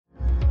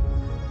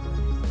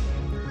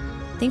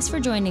Thanks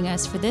for joining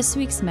us for this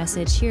week's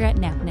message here at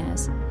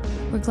NAPNAS.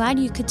 We're glad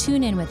you could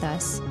tune in with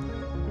us.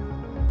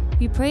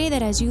 We pray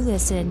that as you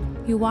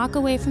listen, you walk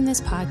away from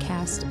this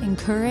podcast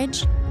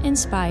encouraged,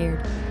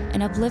 inspired,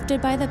 and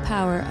uplifted by the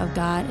power of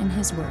God and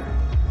His Word.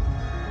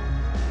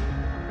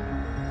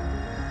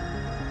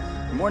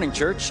 Good morning,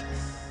 church.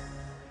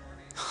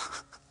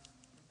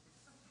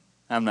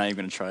 I'm not even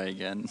going to try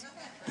again.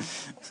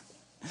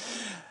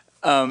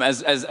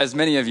 As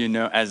many of you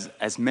know,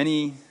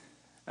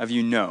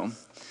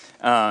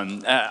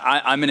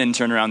 I'm an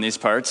intern around these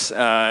parts.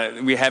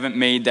 We haven't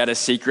made that a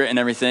secret and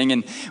everything.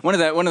 And one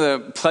of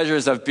the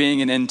pleasures of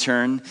being an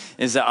intern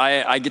is that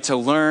I get to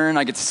learn,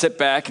 I get to sit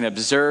back and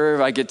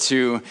observe, I get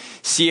to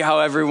see how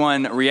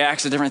everyone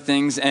reacts to different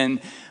things. And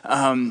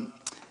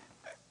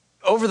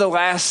over the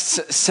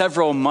last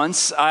several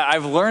months,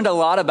 I've learned a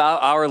lot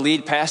about our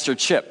lead pastor,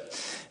 Chip.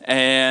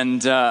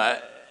 And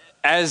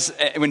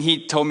when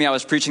he told me I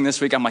was preaching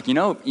this week, I'm like, you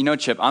know,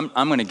 Chip, I'm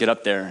going to get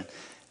up there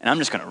and I'm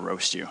just going to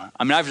roast you.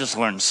 I mean, I've just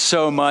learned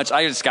so much.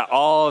 I just got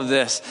all of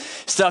this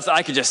stuff that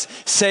I could just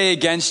say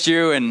against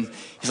you. And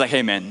he's like,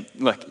 hey, man,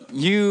 look,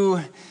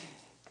 you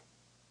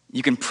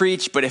can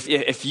preach, but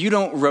if you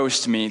don't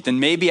roast me, then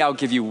maybe I'll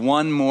give you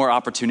one more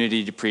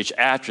opportunity to preach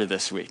after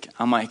this week.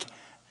 I'm like,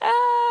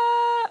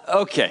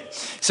 okay.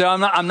 So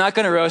I'm not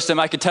going to roast him.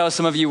 I could tell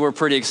some of you were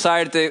pretty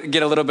excited to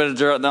get a little bit of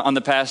dirt on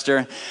the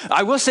pastor.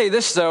 I will say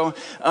this, though.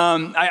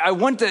 I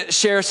want to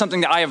share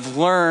something that I have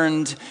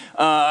learned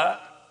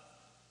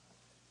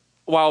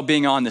while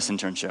being on this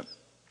internship.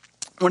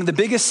 One of the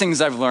biggest things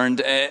I've learned,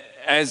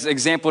 as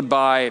exemplified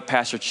by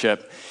Pastor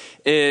Chip,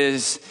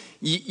 is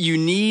you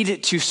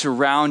need to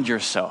surround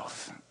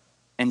yourself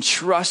and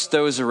trust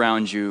those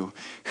around you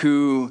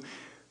who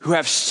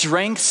have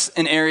strengths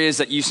in areas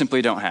that you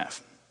simply don't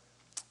have.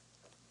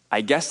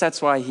 I guess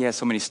that's why he has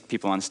so many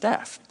people on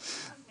staff.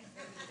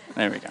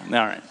 There we go.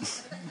 All right.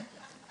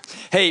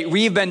 Hey,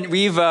 we've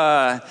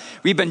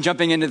been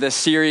jumping into this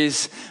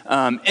series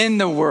in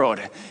the world,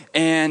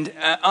 and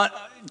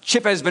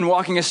Chip has been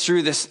walking us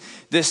through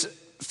this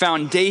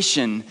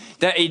foundation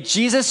that a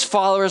Jesus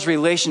follower's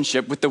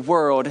relationship with the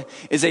world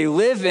is a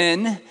live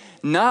in,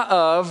 not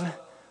of,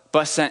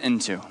 but sent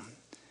into.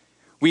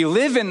 We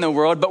live in the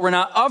world, but we're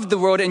not of the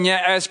world, and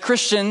yet as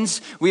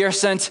Christians, we are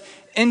sent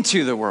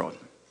into the world.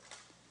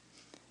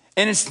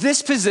 And it's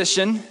this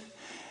position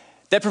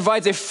that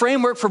provides a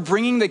framework for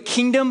bringing the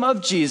kingdom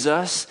of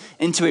Jesus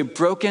into a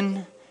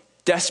broken,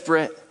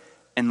 desperate,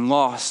 and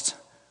lost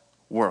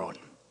world.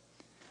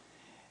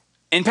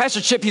 And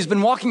Pastor Chip, he's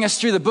been walking us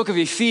through the book of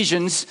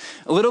Ephesians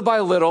little by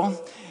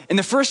little. In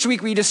the first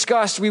week we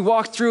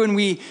walked through and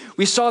we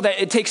saw that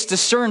it takes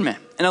discernment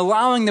and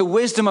allowing the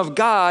wisdom of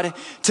God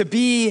to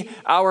be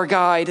our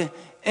guide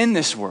in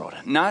this world.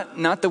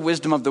 Not the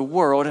wisdom of the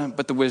world,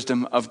 but the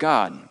wisdom of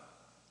God.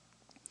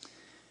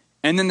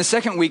 And then the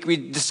second week,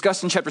 we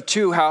discussed in chapter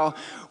 2 how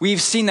we've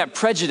seen that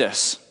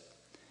prejudice,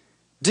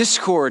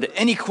 discord,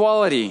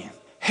 inequality,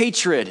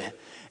 hatred,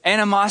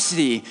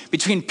 animosity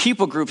between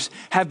people groups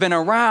have been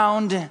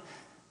around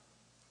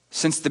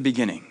since the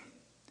beginning.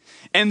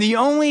 And the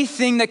only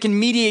thing that can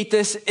mediate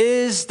this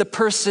is the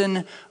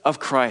person of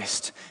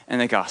Christ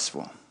and the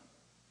gospel.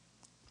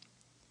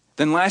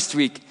 Then last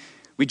week,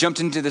 we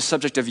jumped into the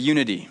subject of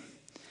unity.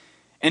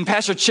 And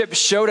Pastor Chip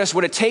showed us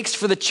what it takes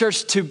for the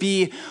church to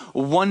be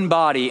one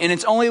body. And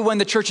it's only when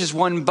the church is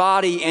one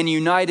body and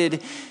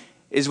united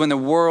is when the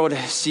world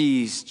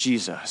sees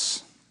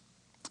Jesus.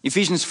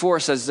 Ephesians 4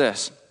 says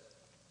this,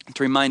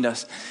 to remind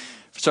us,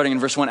 starting in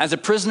verse 1, as a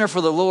prisoner for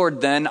the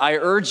Lord, then, I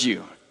urge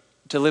you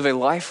to live a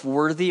life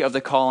worthy of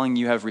the calling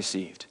you have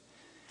received.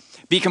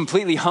 Be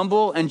completely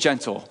humble and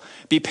gentle.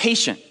 Be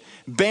patient,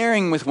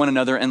 bearing with one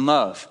another in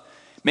love.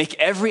 Make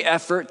every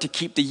effort to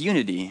keep the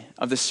unity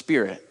of the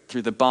Spirit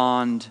through the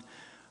bond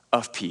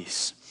of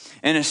peace.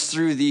 And it's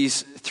through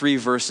these three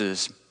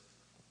verses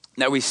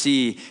that we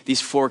see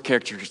these four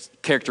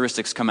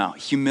characteristics come out: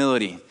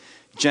 humility,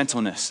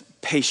 gentleness,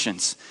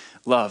 patience,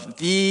 love.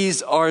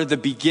 These are the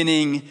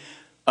beginning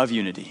of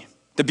unity,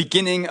 the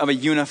beginning of a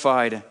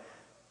unified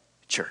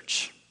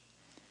church.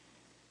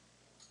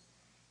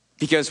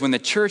 Because when the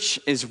church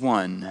is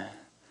one,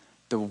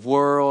 the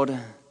world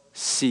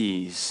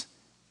sees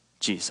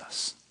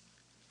Jesus.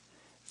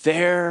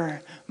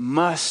 There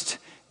must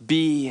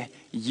be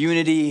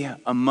unity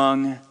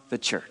among the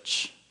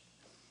church.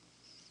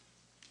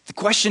 The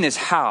question is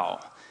how?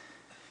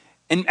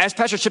 And as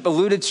Pastor Chip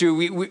alluded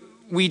to,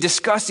 we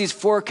discussed these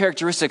four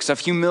characteristics of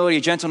humility,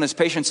 gentleness,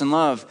 patience, and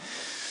love.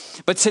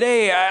 But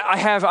today I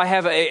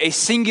have a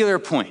singular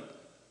point.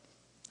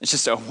 It's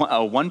just a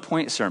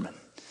one-point sermon.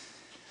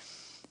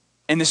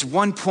 And this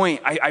one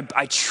point,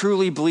 I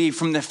truly believe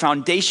from the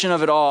foundation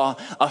of it all,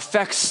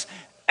 affects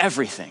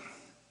everything.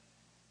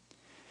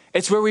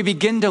 It's where we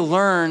begin to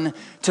learn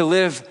to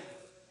live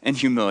in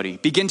humility,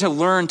 begin to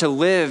learn to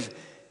live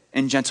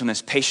in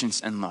gentleness, patience,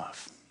 and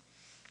love.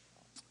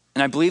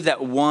 And I believe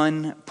that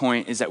one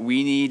point is that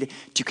we need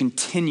to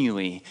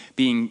continually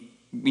be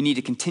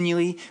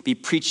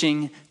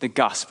preaching the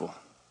gospel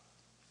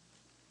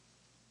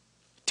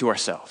to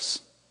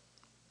ourselves.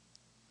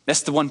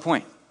 That's the one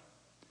point.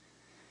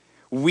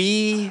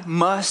 We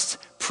must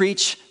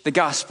preach the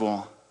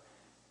gospel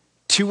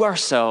to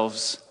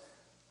ourselves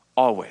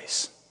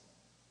always.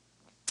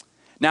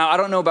 Now, I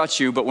don't know about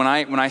you, but when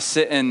I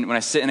sit in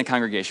a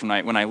congregation,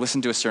 when I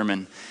listen to a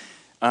sermon,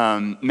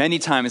 many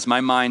times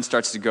my mind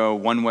starts to go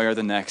one way or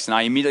the next, and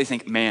I immediately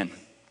think, man,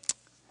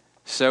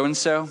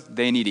 so-and-so,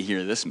 they need to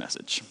hear this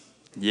message.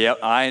 Yep,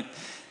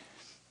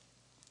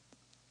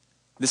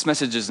 this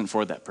message isn't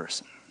for that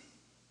person.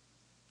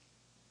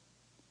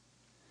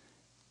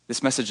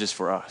 This message is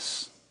for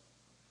us,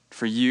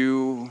 for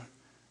you,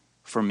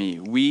 for me.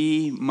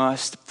 We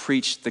must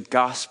preach the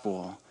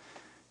gospel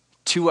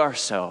to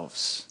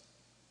ourselves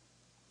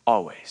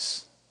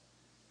always.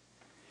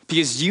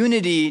 Because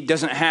unity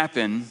does not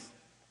happen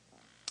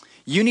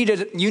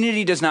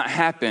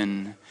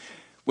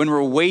when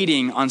we're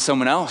waiting on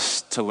someone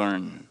else to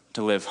learn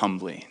to live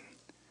humbly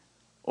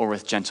or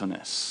with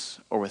gentleness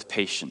or with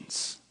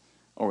patience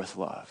or with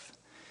love.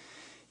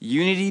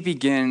 Unity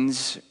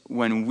begins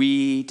when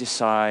we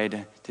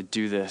decide to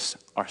do this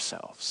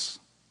ourselves.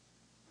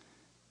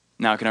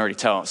 Now I can already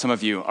tell some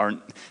of you are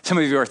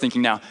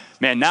thinking now,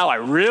 man, now I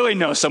really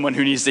know someone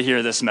who needs to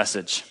hear this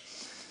message.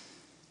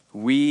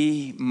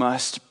 We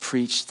must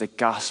preach the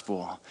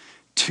gospel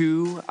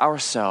to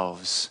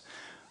ourselves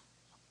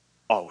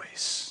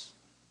always.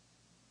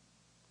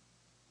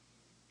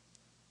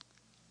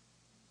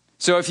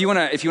 So if you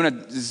want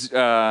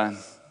to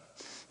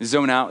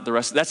zone out the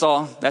rest, that's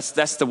all.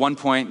 That's the one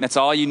point. That's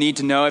all you need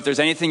to know. If there's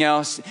anything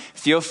else,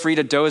 feel free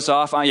to doze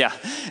off. Yeah,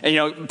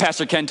 and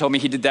Pastor Ken told me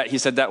he did that. He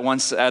said that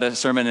once at a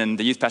sermon, and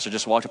the youth pastor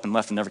just walked up and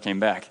left and never came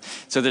back.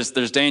 So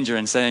there's danger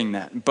in saying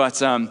that.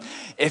 But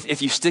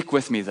if you stick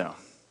with me though,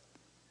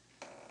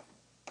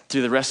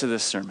 through the rest of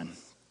this sermon,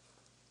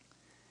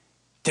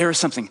 there is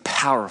something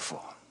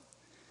powerful.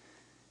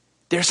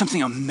 There's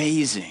something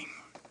amazing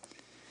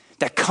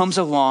that comes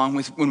along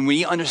with when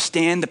we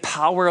understand the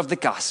power of the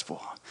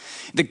gospel,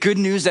 the good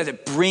news that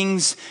it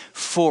brings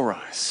for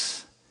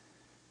us,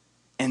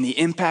 and the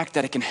impact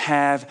that it can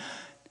have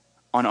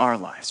on our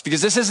lives.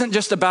 Because this isn't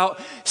just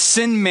about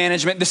sin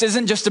management. This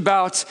isn't just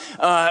about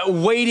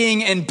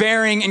waiting and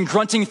bearing and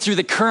grunting through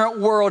the current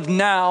world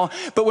now.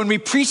 But when we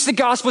preach the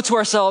gospel to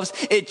ourselves,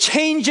 it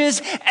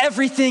changes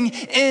everything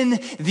in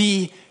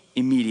the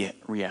immediate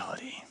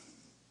reality.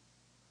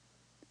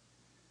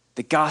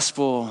 The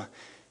gospel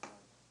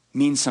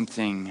means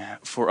something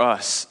for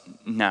us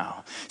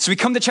now. So we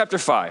come to chapter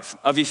 5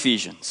 of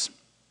Ephesians.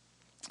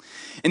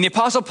 And the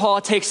Apostle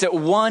Paul takes it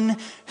one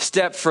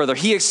step further.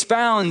 He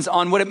expounds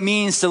on what it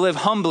means to live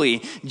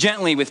humbly,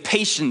 gently, with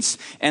patience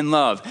and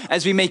love,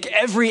 as we make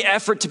every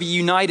effort to be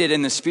united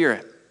in the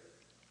Spirit.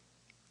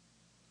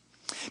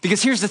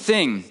 Because here's the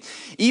thing,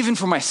 even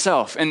for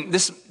myself, and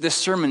this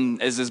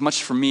sermon is as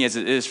much for me as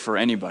it is for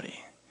anybody.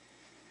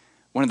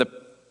 One of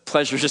the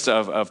pleasures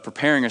of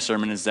preparing a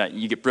sermon is that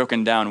you get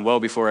broken down well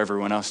before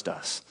everyone else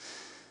does.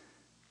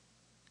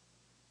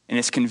 And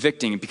it's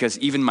convicting because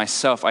even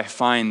myself, I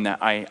find that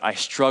I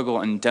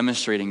struggle in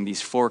demonstrating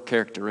these 4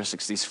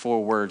 characteristics, these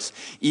 4 words,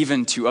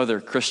 even to other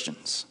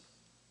Christians.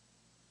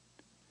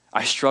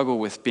 I struggle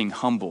with being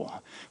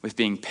humble, with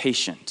being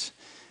patient,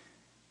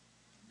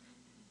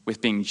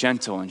 with being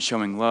gentle and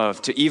showing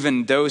love to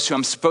even those who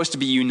I'm supposed to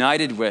be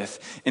united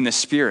with in the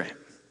Spirit.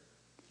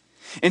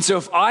 And so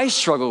if I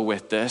struggle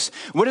with this,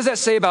 what does that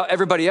say about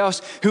everybody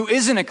else who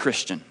isn't a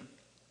Christian?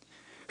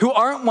 Who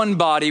aren't one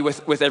body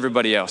with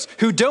everybody else,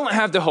 who don't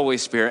have the Holy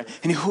Spirit,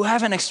 and who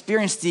haven't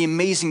experienced the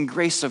amazing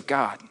grace of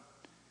God.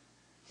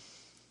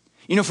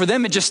 For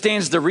them, it just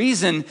stands to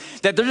reason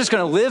that they're just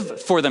going to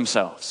live for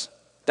themselves.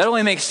 That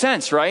only makes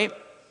sense, right?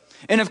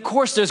 And of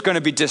course there's going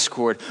to be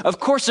discord. Of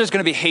course there's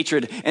going to be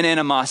hatred and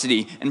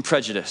animosity and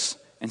prejudice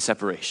and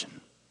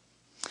separation.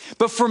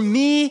 But for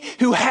me,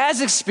 who has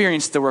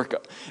experienced the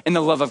work and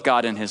the love of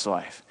God in his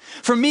life,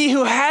 for me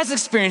who has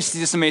experienced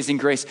this amazing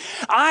grace,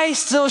 I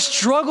still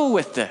struggle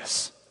with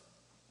this.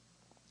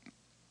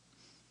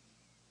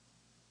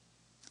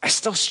 I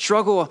still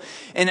struggle,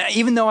 and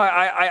even though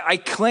I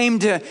claim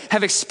to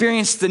have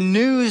experienced the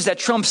news that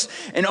trumps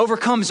and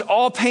overcomes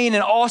all pain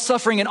and all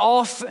suffering and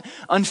all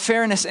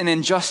unfairness and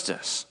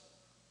injustice.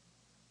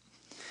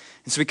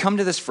 And so we come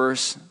to this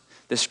verse,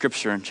 this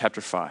scripture in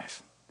chapter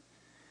 5.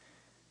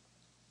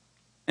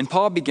 And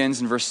Paul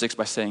begins in verse 6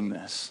 by saying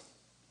this: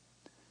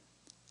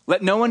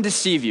 "Let no one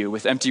deceive you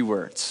with empty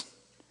words.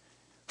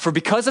 For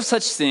because of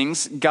such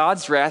things,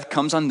 God's wrath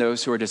comes on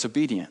those who are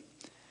disobedient.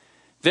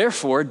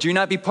 Therefore, do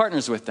not be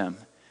partners with them.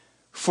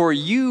 For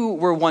you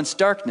were once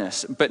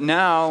darkness, but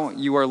now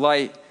you are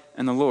light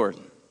in the Lord.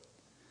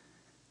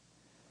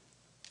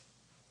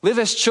 Live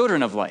as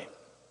children of light.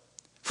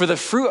 For the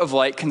fruit of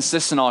light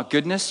consists in all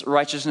goodness,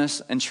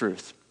 righteousness, and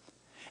truth.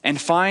 And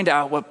find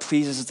out what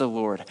pleases the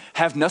Lord.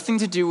 Have nothing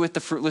to do with the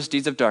fruitless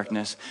deeds of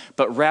darkness,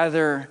 but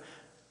rather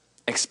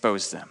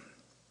expose them."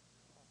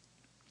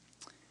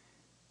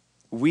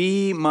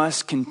 We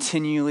must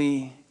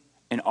continually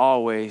and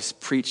always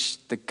preach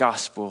the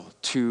gospel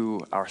to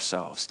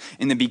ourselves.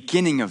 In the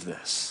beginning of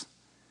this,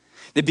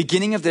 The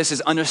beginning of this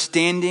is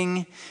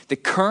understanding the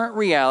current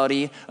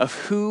reality of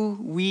who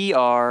we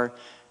are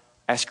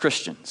as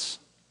Christians.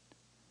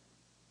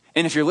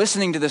 And if you're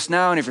listening to this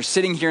now, and if you're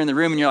sitting here in the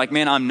room and you're like,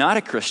 man, I'm not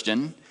a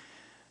Christian,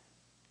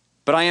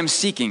 but I am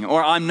seeking,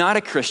 or I'm not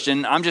a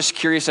Christian, I'm just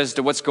curious as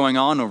to what's going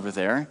on over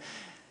there.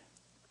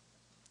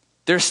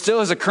 There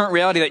still is a current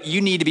reality that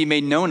you need to be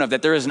made known of,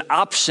 that there is an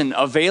option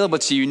available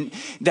to you,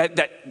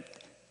 that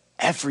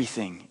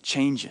everything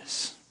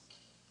changes.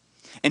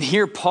 And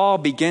here Paul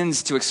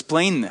begins to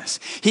explain this.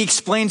 He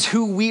explains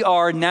who we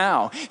are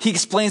now. He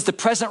explains the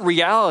present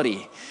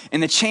reality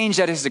and the change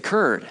that has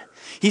occurred.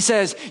 He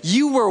says,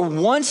 you were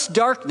once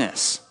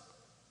darkness,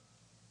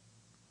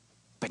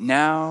 but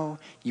now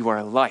you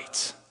are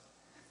light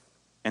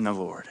in the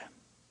Lord.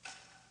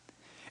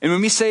 And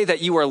when we say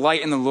that you are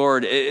light in the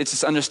Lord, it's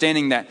this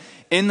understanding that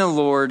in the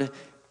Lord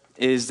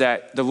is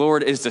that the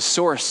Lord is the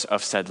source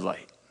of said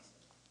light.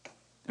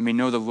 And we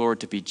know the Lord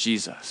to be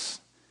Jesus.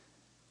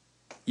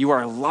 You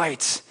are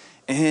light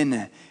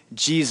in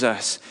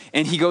Jesus.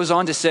 And he goes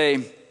on to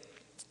say,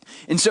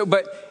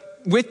 but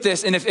with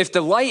this, and if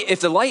the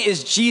light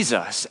is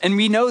Jesus, and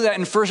we know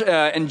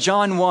that in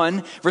John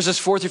 1, verses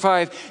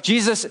 4-5,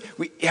 Jesus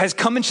has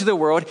come into the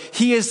world.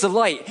 He is the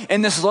light,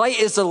 and this light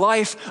is the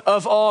life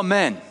of all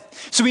men.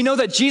 So we know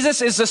that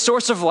Jesus is the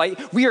source of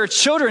light. We are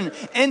children,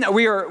 and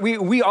we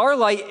are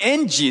light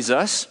in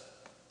Jesus,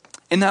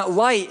 and that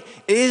light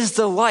is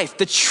the life,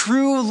 the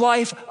true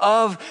life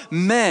of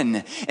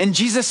men. And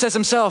Jesus says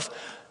himself,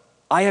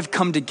 I have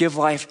come to give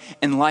life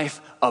and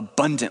life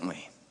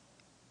abundantly.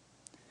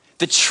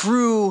 The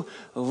true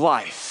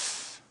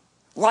life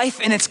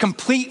in its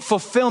complete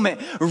fulfillment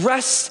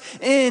rests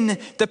in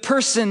the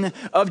person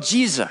of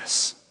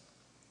Jesus,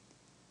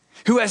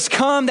 who has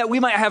come that we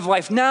might have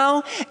life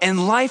now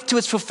and life to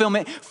its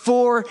fulfillment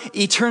for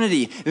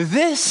eternity.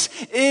 This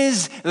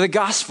is the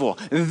gospel.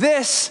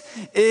 This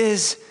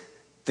is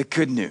the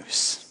good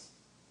news.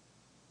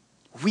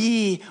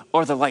 We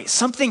are the light.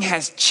 Something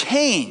has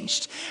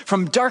changed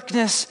from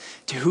darkness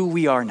to who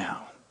we are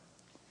now.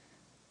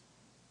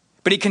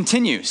 But he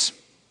continues,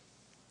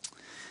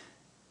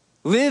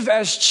 live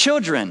as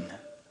children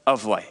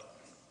of light.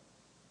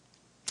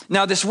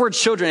 Now, this word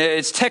children,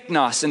 it's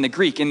teknos in the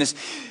Greek. And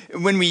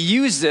when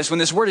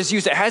this word is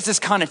used, it has this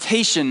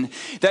connotation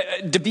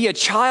that to be a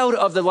child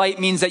of the light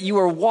means that you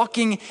are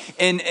walking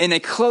in a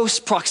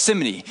close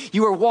proximity.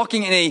 You are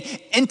walking in an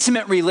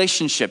intimate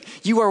relationship.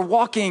 You are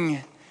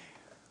walking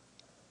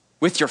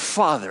with your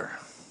Father.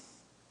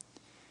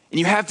 And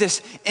you have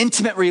this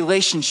intimate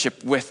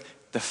relationship with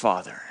the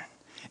Father.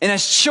 And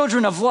as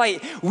children of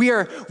light, we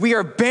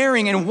are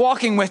bearing and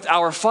walking with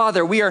our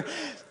Father. We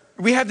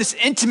have this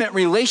intimate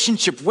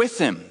relationship with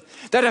him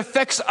that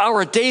affects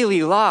our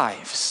daily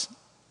lives.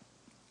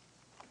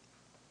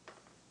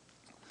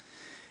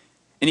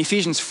 In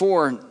Ephesians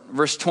 4,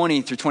 verse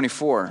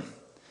 20-24,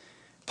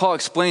 Paul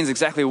explains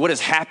exactly what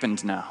has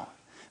happened now.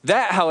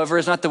 That, however,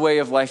 is not the way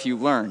of life you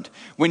learned.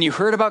 When you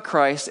heard about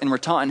Christ and were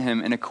taught in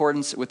him in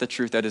accordance with the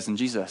truth that is in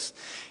Jesus,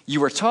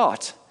 you were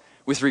taught,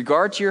 with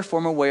regard to your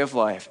former way of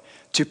life,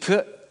 to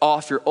put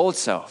off your old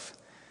self,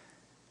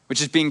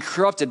 which is being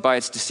corrupted by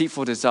its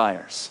deceitful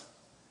desires,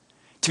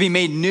 to be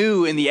made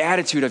new in the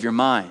attitude of your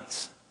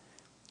minds,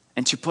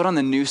 and to put on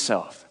the new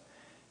self,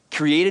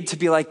 created to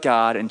be like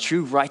God in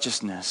true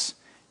righteousness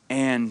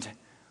and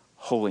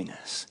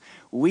holiness.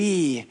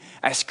 We,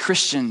 as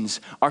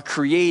Christians, are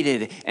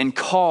created and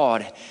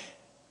called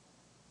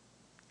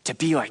to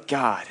be like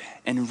God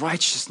in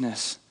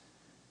righteousness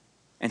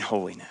and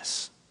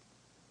holiness.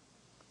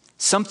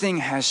 Something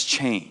has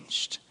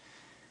changed.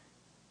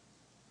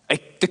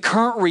 The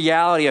current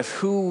reality of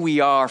who we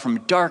are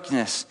from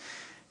darkness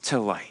to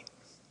light.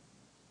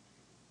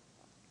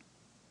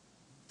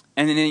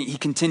 And then he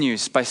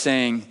continues by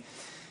saying,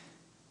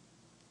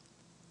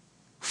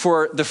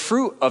 for the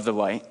fruit of the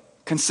light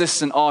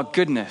consists in all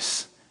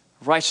goodness,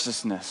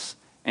 righteousness,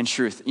 and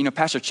truth. You know,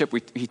 Pastor Chip,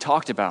 he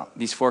talked about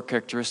these 4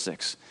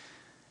 characteristics: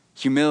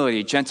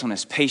 humility,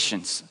 gentleness,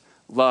 patience,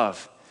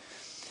 love.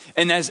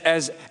 And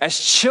as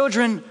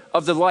children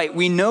of the light,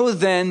 we know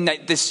then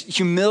that this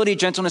humility,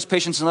 gentleness,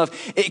 patience, and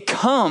love, it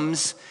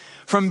comes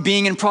from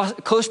being in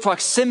close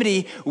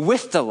proximity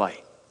with the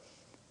light.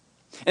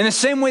 In the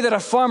same way that a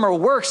farmer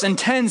works and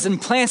tends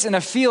and plants in a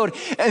field,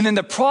 and then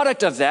the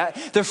product of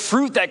that, the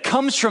fruit that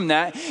comes from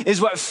that, is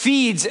what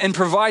feeds and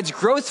provides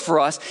growth for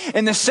us.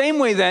 In the same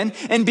way then,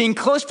 in being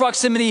close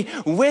proximity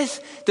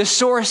with the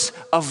source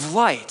of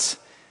light,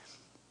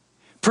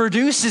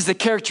 produces the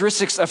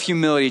characteristics of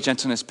humility,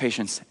 gentleness,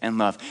 patience, and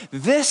love.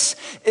 This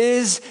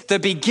is the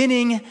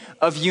beginning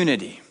of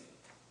unity.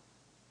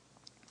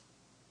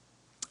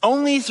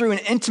 Only through an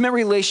intimate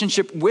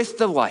relationship with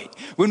the light,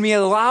 when we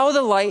allow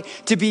the light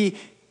to be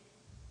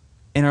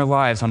in our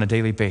lives on a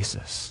daily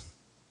basis.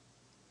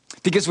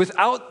 Because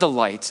without the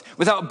light,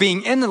 without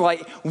being in the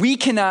light, we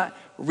cannot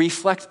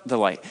reflect the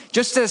light.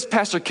 Just as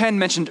Pastor Ken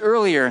mentioned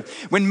earlier,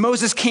 when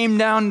Moses came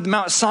down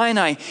Mount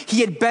Sinai,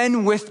 he had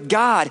been with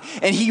God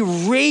and he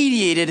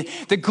radiated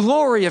the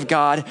glory of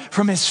God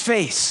from his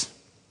face.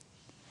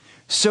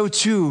 so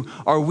too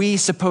are we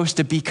supposed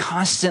to be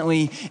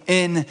constantly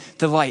in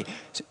the light,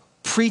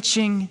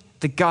 preaching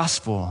the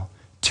gospel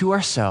to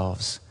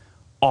ourselves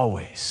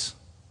always.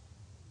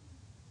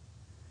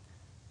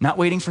 Not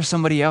waiting for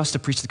somebody else to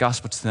preach the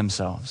gospel to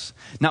themselves.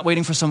 Not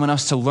waiting for someone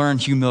else to learn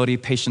humility,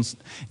 patience,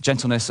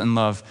 gentleness, and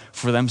love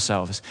for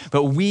themselves.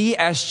 But we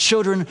as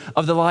children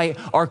of the light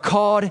are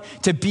called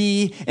to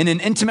be in an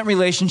intimate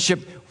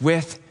relationship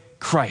with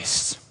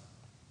Christ.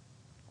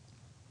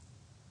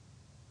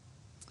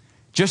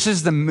 Just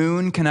as the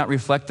moon cannot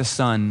reflect the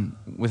sun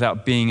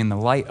without being in the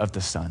light of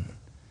the sun,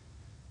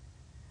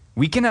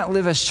 we cannot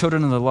live as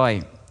children of the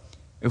light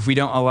if we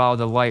don't allow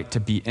the light to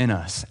be in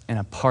us and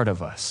a part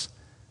of us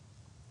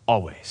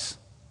always.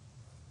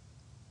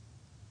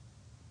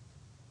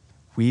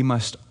 We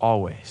must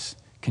always,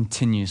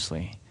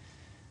 continuously,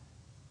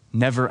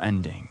 never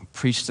ending,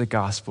 preach the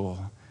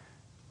gospel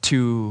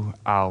to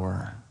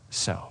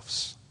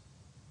ourselves.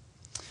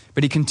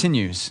 But he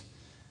continues,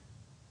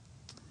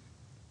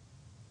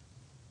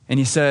 and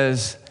he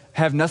says,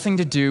 have nothing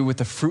to do with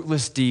the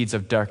fruitless deeds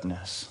of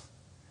darkness,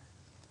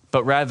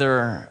 but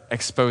rather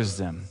expose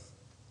them.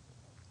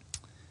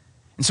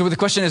 And so the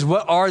question is,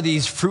 what are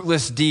these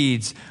fruitless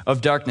deeds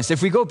of darkness?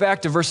 If we go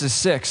back to verses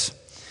 6,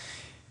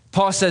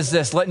 Paul says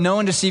this, let no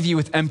one deceive you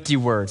with empty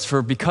words,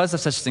 for because of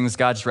such things,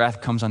 God's wrath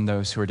comes on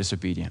those who are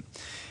disobedient.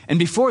 And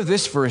before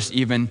this verse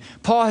even,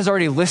 Paul has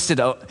already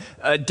listed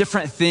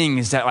different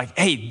things that like,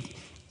 hey,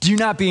 do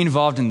not be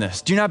involved in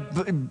this. Do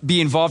not be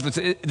involved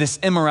with this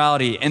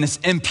immorality and this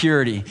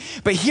impurity.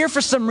 But here,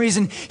 for some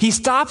reason, he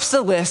stops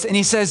the list and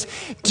he says,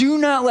 do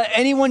not let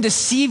anyone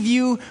deceive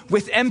you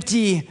with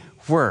empty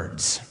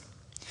words.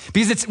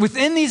 Because it's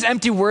within these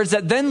empty words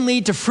that then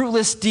lead to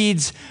fruitless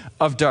deeds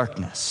of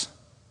darkness.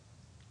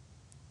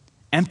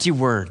 Empty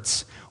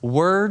words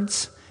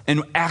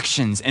and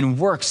actions and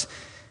works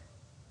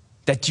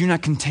that do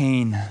not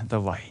contain the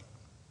light,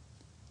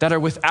 that are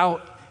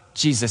without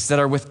Jesus, that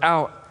are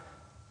without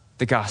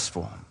the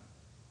gospel.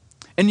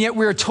 And yet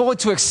we are told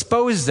to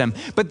expose them.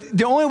 But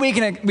the only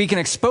way we can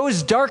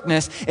expose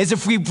darkness is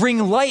if we bring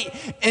light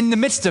in the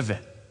midst of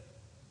it.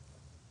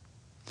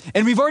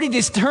 And we've already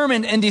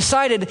determined and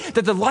decided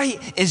that the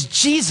light is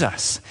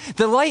Jesus.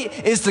 The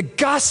light is the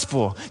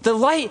gospel. The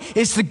light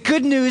is the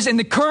good news and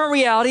the current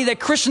reality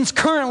that Christians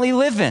currently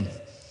live in.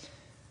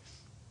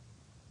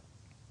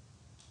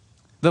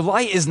 The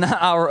light is not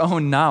our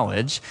own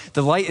knowledge.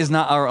 The light is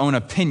not our own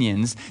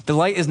opinions. The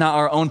light is not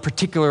our own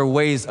particular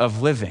ways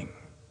of living.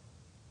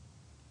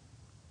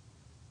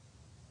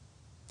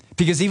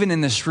 Because even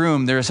in this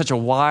room, there is such a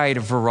wide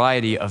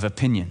variety of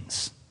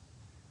opinions.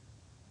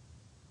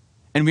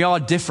 And we all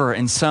differ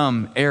in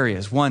some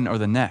areas, one or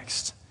the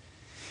next.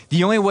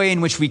 The only way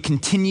in which we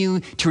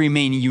continue to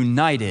remain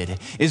united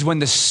is when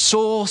the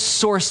sole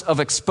source of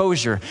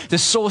exposure, the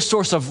sole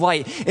source of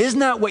light, is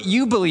not what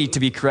you believe to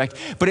be correct,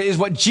 but it is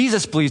what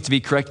Jesus believes to be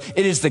correct.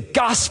 It is the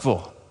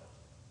gospel.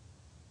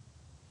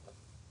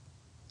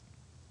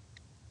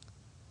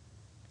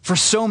 For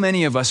so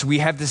many of us, we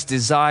have this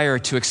desire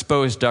to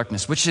expose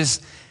darkness, which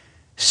is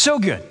so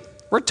good.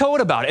 We're told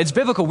about it. It's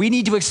biblical. We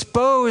need to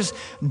expose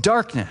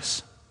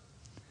darkness.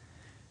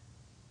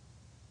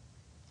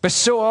 But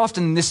so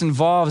often this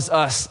involves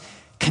us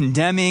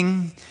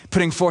condemning,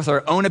 putting forth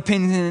our own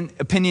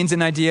opinions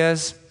and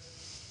ideas,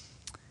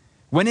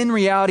 when in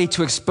reality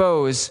to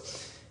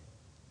expose,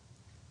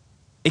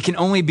 it can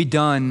only be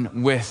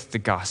done with the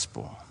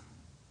gospel.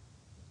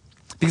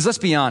 Because let's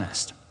be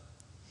honest,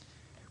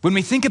 when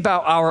we think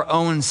about our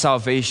own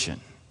salvation,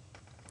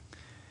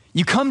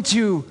 you come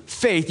to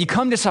faith, you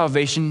come to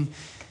salvation,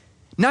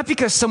 not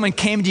because someone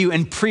came to you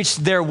and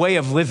preached their way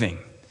of living.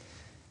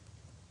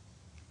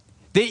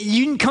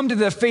 You didn't come to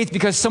the faith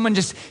because someone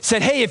just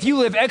said, hey, if you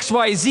live X,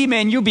 Y, Z,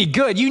 man, you'll be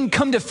good. You didn't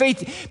come to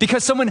faith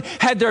because someone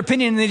had their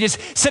opinion and they just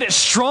said it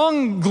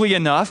strongly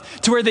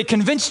enough to where they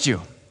convinced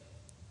you.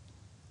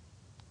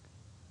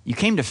 You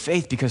came to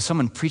faith because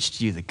someone preached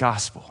to you the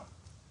gospel.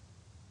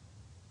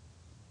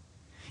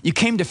 You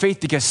came to faith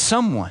because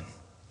someone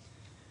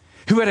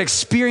who had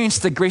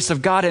experienced the grace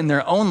of God in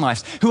their own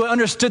lives, who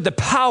understood the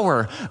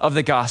power of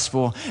the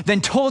gospel,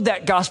 then told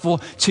that gospel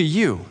to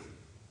you.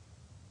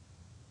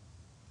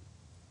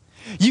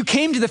 You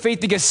came to the faith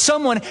because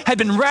someone had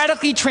been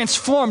radically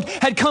transformed,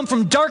 had come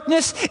from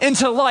darkness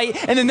into light,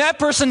 and then that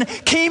person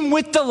came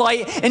with the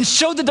light and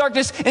showed the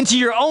darkness into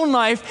your own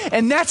life,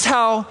 and that's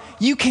how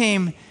you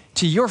came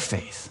to your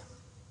faith.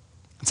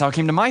 That's how I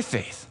came to my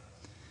faith.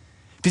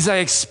 Because I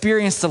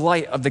experienced the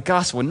light of the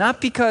gospel,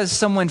 not because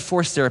someone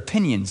forced their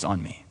opinions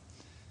on me.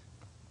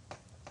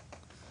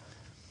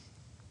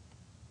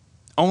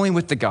 Only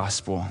with the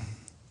gospel,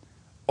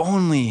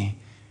 only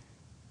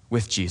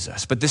with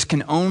Jesus. But this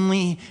can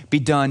only be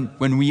done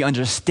when we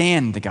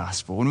understand the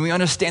gospel, when we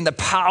understand the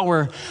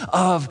power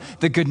of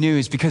the good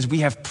news, because we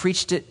have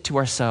preached it to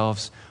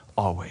ourselves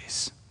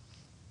always.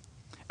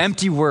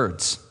 Empty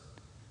words.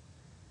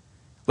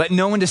 Let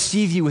no one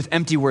deceive you with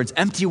empty words.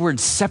 Empty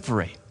words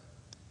separate.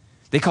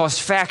 They cause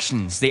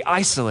factions. They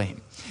isolate.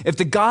 if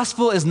the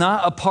gospel is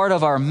not a part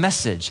of our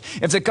message,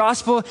 if the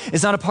gospel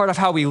is not a part of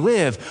how we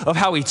live, of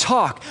how we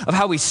talk, of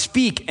how we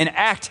speak and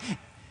act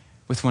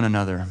with one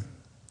another,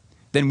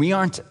 then we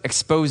aren't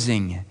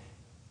exposing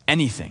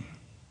anything.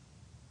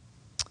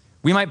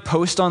 We might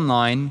post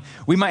online.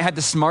 We might have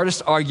the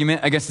smartest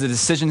argument against the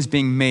decisions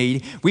being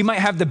made. We might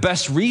have the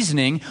best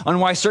reasoning on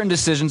why certain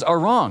decisions are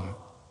wrong.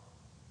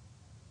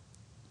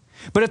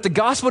 But if the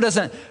gospel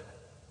doesn't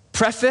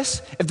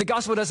preface, if the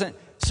gospel doesn't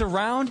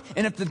surround,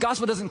 and if the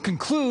gospel doesn't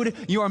conclude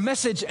your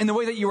message and the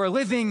way that you are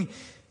living,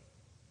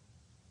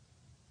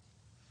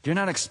 you're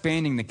not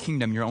expanding the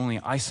kingdom, you're only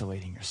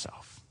isolating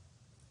yourself.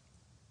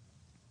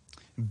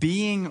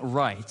 Being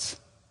right,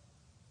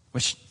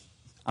 which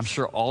I'm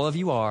sure all of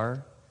you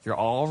are, you're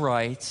all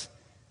right.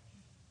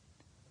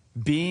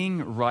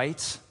 Being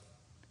right,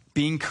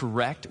 being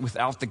correct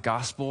without the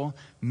gospel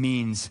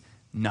means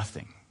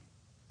nothing.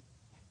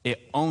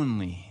 It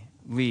only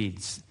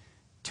leads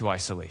to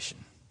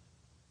isolation.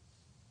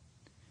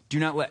 Do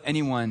not let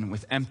anyone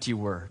with empty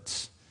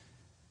words,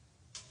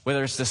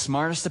 whether it's the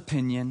smartest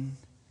opinion,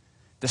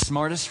 the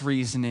smartest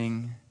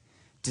reasoning,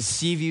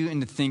 deceive you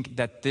into think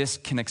that this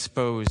can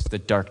expose the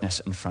darkness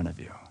in front of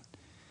you.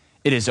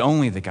 It is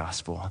only the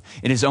gospel.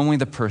 It is only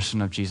the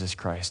person of Jesus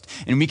Christ.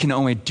 And we can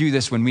only do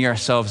this when we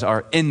ourselves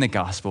are in the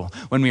gospel,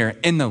 when we are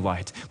in the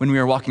light, when we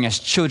are walking as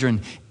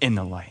children in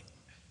the light.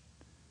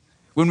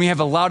 When we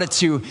have allowed it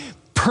to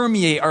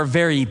permeate our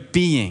very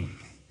being,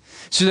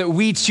 so that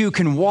we too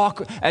can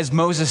walk as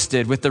Moses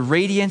did with the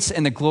radiance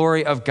and the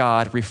glory of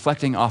God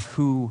reflecting off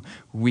who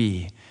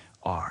we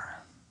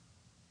are.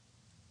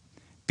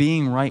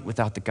 Being right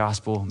without the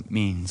gospel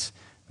means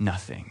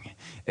nothing.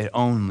 It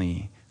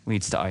only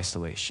leads to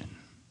isolation.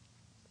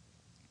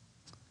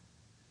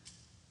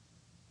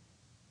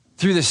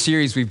 Through this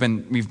series,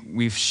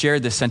 we've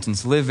shared this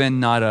sentence, live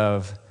in, not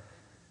of,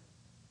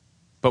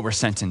 but we're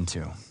sent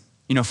into.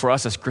 You know, for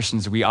us as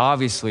Christians, we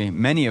obviously,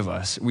 many of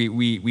us,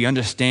 we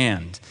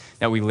understand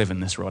that we live in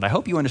this world. I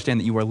hope you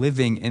understand that you are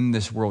living in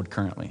this world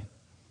currently.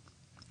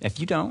 If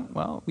you don't,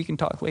 well, we can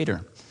talk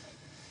later.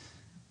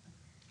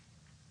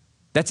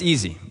 That's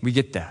easy. We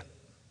get that.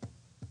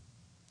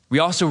 We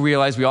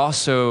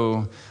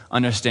also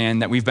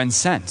understand that we've been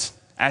sent.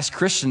 As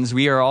Christians,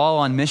 we are all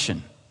on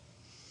mission.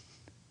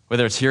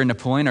 Whether it's here in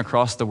Napoleon or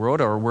across the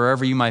world or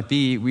wherever you might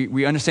be,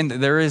 we understand that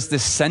there is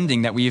this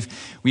sending that we've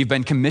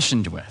been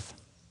commissioned with.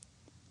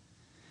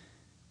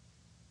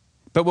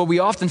 But what we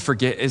often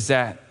forget is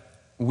that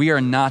we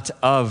are not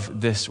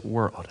of this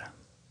world.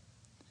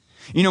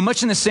 You know,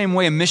 much in the same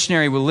way a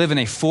missionary will live in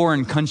a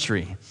foreign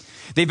country.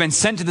 They've been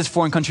sent to this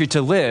foreign country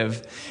to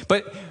live,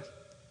 but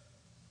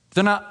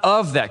they're not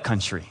of that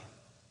country.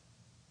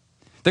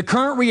 The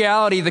current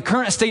reality, the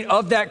current state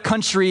of that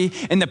country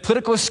and the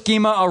political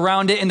schema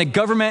around it and the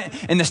government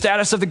and the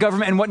status of the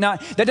government and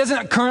whatnot, that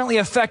doesn't currently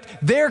affect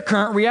their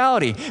current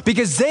reality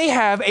because they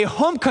have a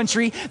home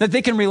country that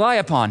they can rely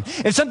upon.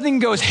 If something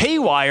goes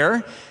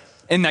haywire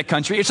in that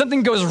country, if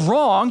something goes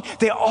wrong,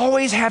 they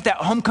always have that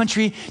home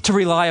country to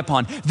rely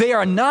upon. They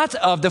are not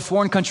of the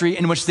foreign country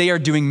in which they are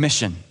doing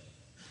mission.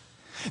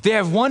 They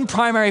have one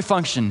primary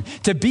function,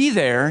 to be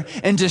there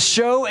and to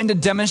show and to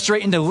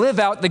demonstrate and to live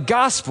out the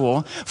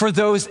gospel for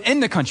those in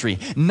the country,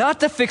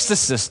 not to fix the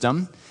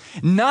system,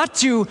 not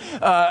to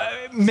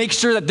make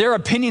sure that their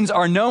opinions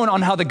are known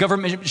on how the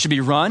government should be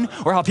run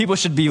or how people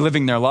should be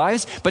living their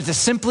lives, but to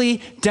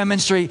simply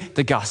demonstrate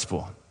the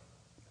gospel.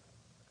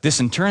 This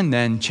in turn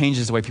then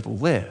changes the way people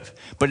live,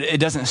 but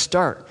it doesn't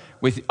start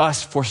with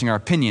us forcing our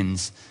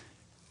opinions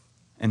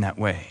in that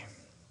way.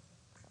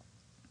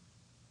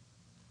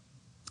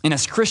 And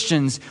as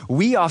Christians,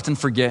 we often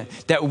forget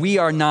that we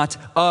are not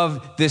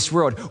of this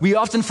world. We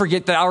often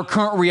forget that our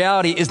current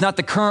reality is not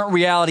the current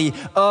reality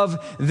of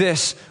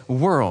this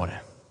world.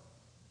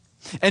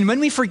 And when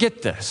we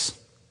forget this,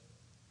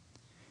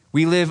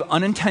 we live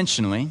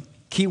unintentionally,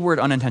 keyword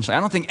unintentionally. I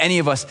don't think any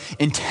of us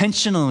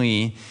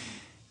intentionally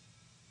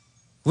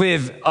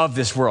live of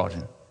this world.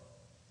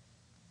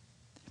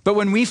 But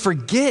when we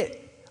forget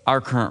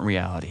our current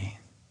reality,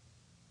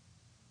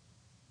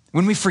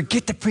 when we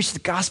forget to preach the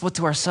gospel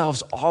to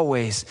ourselves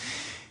always,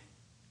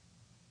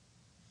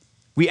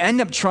 we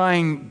end up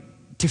trying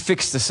to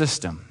fix the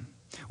system.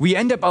 We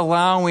end up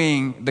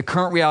allowing the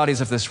current realities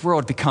of this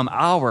world become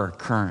our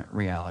current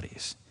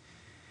realities.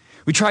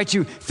 We try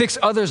to fix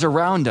others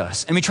around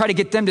us, and we try to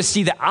get them to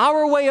see that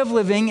our way of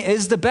living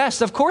is the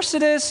best. Of course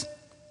it is.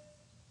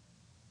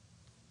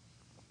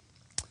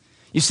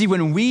 You see,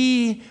 when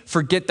we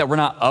forget that we're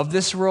not of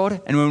this world,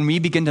 and when we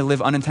begin to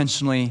live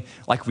unintentionally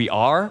like we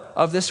are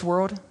of this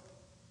world,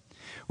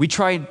 we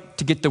try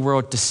to get the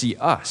world to see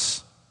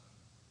us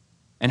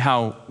and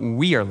how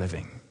we are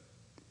living,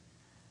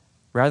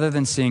 rather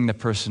than seeing the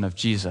person of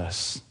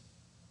Jesus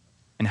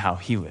and how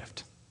he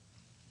lived.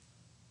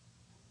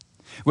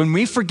 When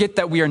we forget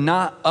that we are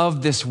not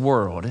of this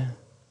world,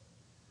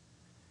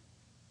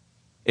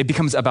 it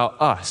becomes about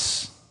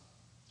us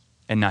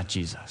and not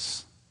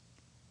Jesus.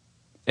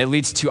 It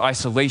leads to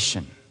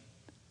isolation.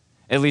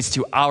 It leads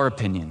to our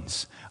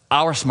opinions,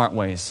 our smart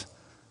ways,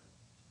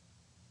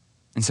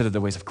 instead of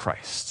the ways of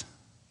Christ.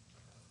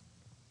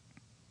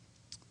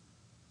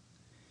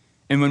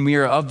 And when we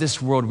are of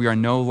this world, we are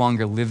no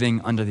longer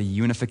living under the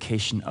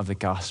unification of the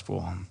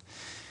gospel,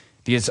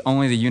 because it's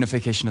only the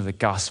unification of the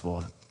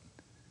gospel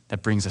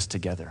that brings us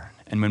together.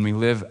 And when we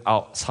live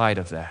outside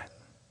of that,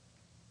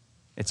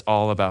 it's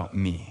all about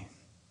me.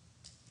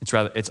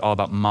 It's all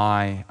about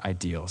my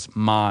ideals,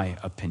 my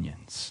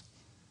opinions.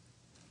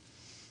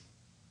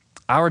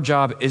 Our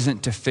job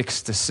isn't to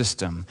fix the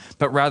system,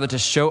 but rather to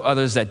show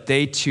others that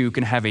they too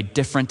can have a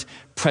different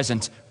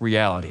present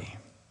reality,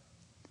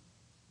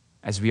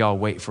 as we all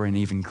wait for an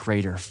even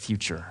greater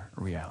future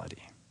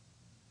reality.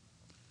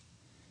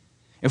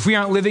 If we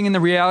aren't living in the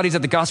realities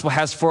that the gospel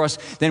has for us,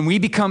 then we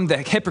become the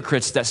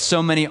hypocrites that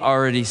so many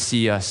already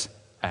see us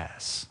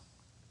as.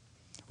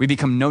 We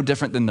become no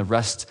different than the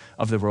rest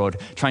of the world,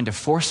 trying to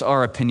force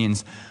our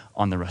opinions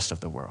on the rest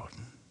of the world.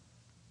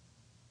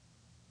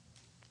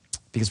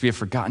 Because we have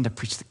forgotten to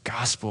preach the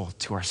gospel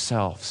to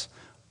ourselves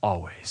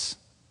always,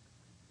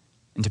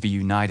 and to be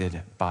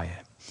united by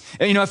it.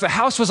 And if a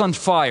house was on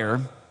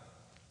fire,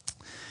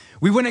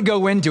 we wouldn't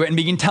go into it and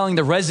begin telling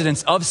the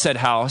residents of said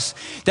house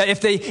that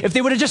if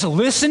they would have just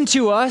listened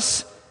to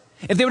us,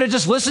 if they would have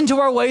just listened to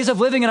our ways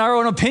of living and our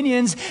own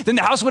opinions, then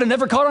the house would have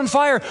never caught on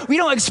fire. We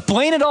don't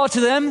explain it all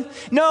to them.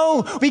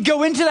 No, we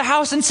go into the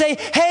house and say,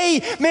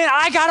 hey, man,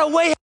 I got a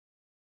way out.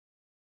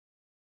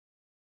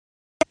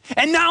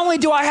 And not only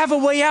do I have a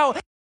way out,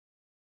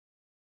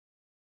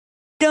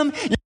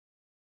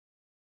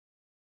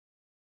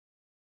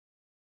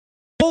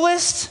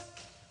 fullest.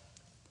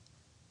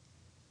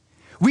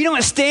 We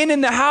don't stand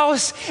in the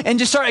house and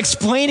just start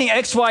explaining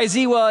X, Y,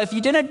 Z. Well, if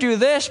you didn't do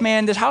this,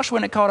 man, this house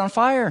wouldn't have caught on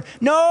fire.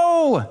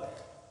 No.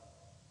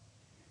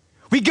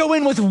 We go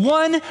in with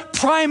one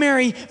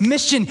primary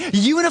mission,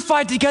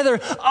 unified together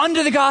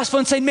under the gospel,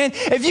 and say, man,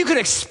 if you could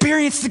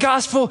experience the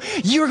gospel,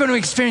 you are going to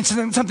experience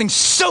something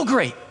so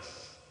great.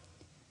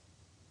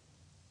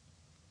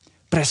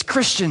 But as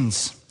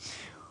Christians,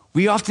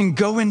 we often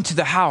go into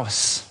the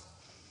house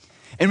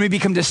and we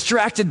become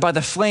distracted by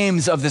the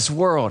flames of this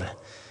world.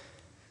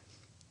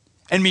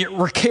 And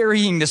we're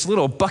carrying this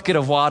little bucket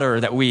of water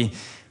that we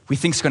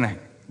think is going to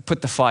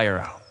put the fire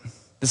out.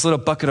 This little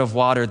bucket of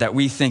water that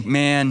we think,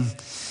 man,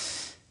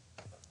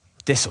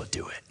 this will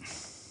do it.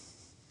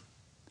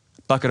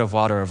 Bucket of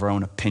water of our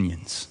own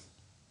opinions,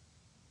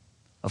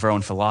 of our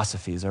own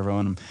philosophies, of our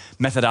own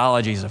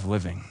methodologies of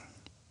living.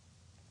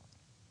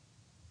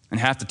 And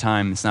half the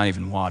time, it's not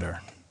even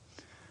water.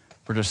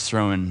 We're just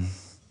throwing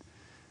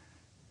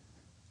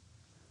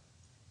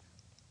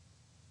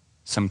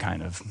some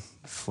kind of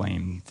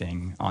flame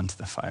thing onto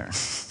the fire.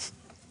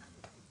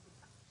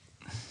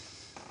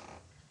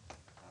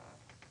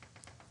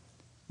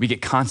 We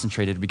get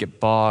concentrated, we get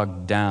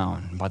bogged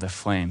down by the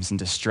flames and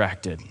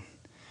distracted.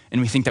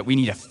 And we think that we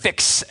need to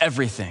fix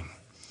everything.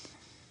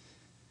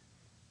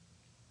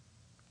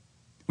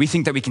 We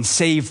think that we can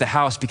save the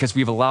house because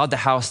we've allowed the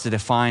house to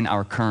define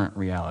our current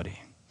reality,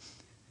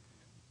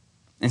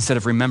 instead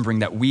of remembering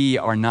that we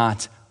are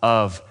not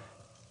of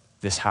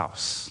this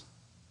house,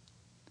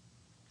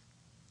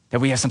 that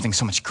we have something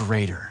so much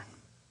greater,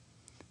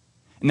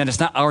 and that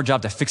it's not our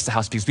job to fix the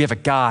house because we have a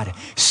God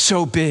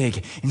so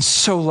big and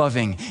so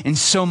loving and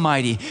so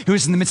mighty who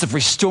is in the midst of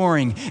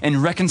restoring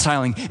and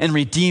reconciling and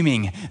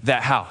redeeming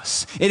that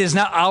house. It is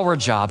not our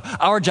job.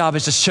 Our job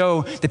is to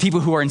show the people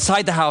who are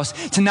inside the house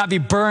to not be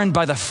burned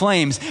by the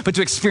flames, but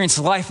to experience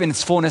life in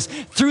its fullness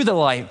through the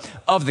light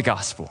of the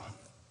gospel.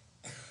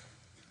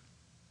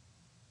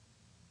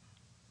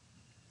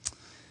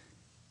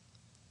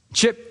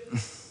 Chip,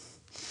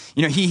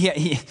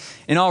 he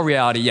in all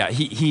reality,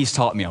 he's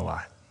taught me a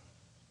lot.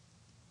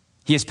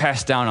 He has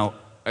passed down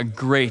a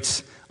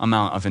great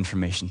amount of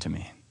information to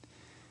me.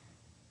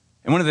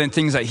 And one of the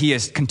things that he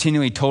has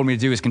continually told me to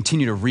do is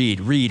continue to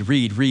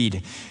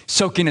read.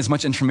 Soak in as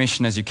much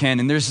information as you can.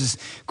 And there's this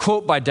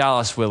quote by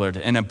Dallas Willard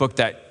in a book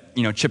that,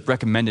 Chip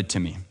recommended to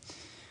me.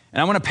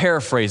 And I want to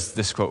paraphrase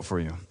this quote for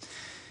you.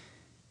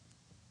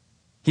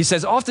 He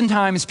says,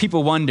 oftentimes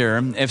people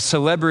wonder if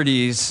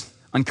celebrities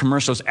on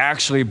commercials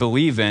actually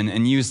believe in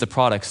and use the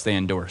products they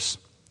endorse.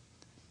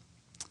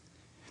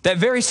 That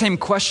very same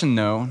question,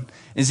 though,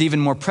 is even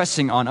more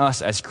pressing on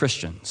us as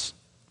Christians,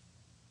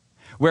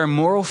 where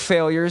moral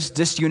failures,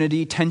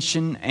 disunity,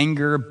 tension,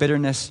 anger,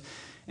 bitterness,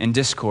 and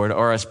discord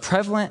are as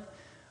prevalent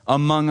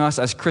among us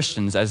as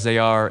Christians as they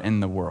are in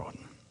the world.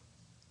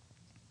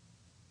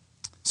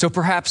 So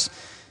perhaps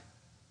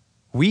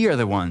we are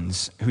the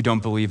ones who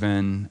don't believe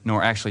in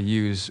nor actually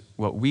use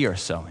what we are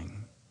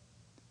selling.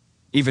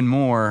 Even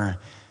more,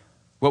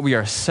 what we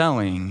are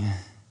selling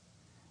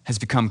has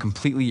become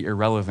completely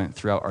irrelevant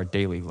throughout our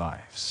daily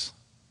lives.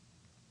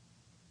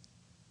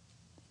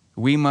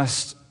 We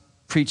must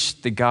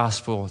preach the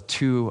gospel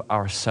to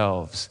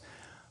ourselves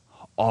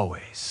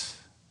always.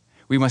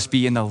 We must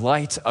be in the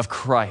light of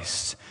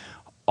Christ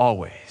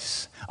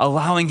always.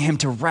 allowing him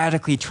to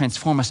radically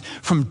transform us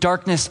from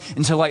darkness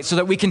into light so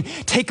that we can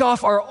take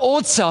off our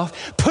old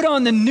self, put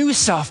on the new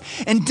self,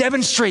 and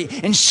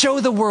demonstrate and show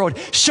the world,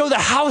 show the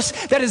house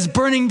that is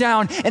burning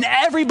down and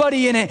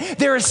everybody in it,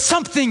 there is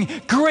something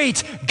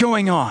great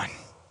going on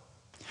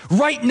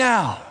right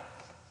now.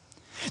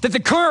 That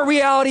the current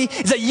reality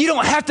is that you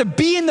don't have to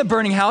be in the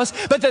burning house,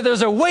 but that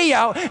there's a way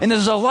out and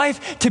there's a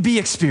life to be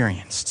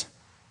experienced.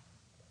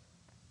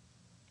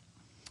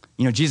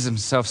 You know, Jesus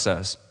himself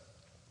says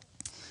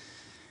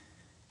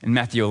in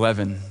Matthew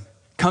 11,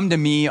 "Come to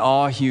me,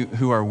 all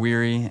who are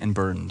weary and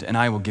burdened, and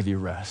I will give you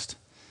rest.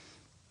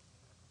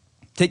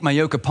 Take my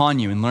yoke upon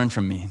you and learn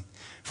from me,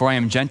 for I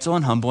am gentle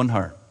and humble in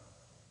heart,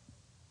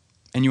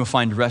 and you will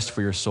find rest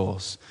for your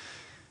souls.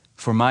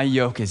 For my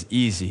yoke is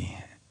easy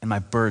and my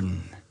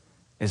burden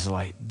is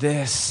light."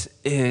 This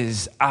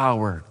is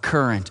our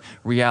current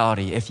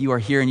reality. If you are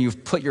here and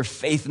you've put your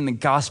faith in the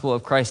gospel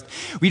of Christ,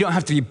 we don't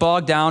have to be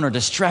bogged down or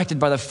distracted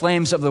by the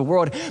flames of the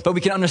world, but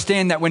we can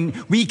understand that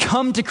when we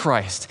come to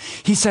Christ,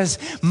 he says,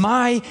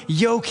 "My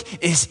yoke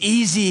is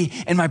easy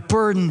and my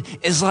burden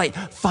is light."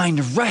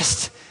 Find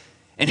rest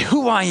in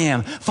who I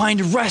am.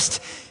 Find rest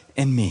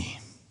in me.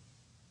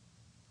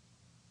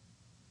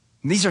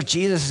 And these are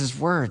Jesus'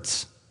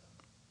 words.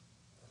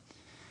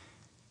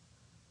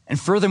 And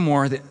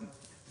furthermore,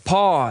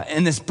 Paul,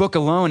 in this book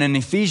alone, in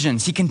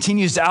Ephesians, he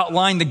continues to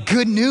outline the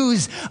good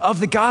news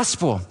of the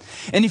gospel.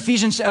 In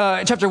Ephesians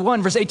chapter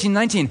 1, verse 18,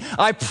 19,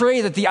 "I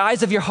pray that the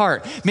eyes of your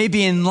heart may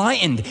be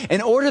enlightened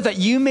in order that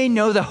you may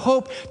know the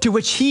hope to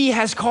which he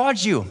has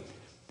called you,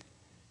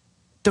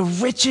 the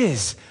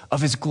riches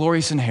of his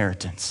glorious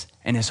inheritance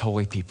in his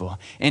holy people,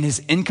 and his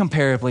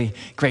incomparably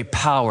great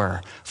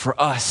power for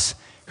us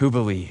who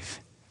believe."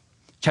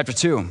 Chapter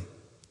 2,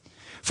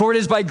 "For it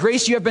is by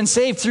grace you have been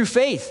saved through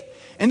faith.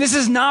 And this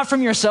is not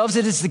from yourselves,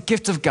 it is the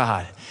gift of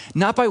God,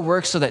 not by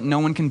works so that no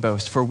one can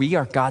boast. For we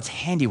are God's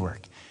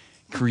handiwork,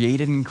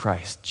 created in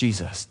Christ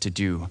Jesus to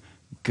do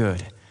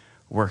good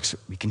works."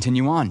 We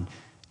continue on.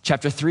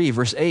 Chapter 3,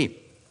 verse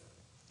 8.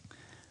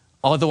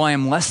 "Although I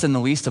am less than the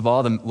least of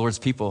all the Lord's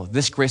people,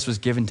 this grace was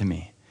given to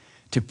me,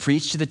 to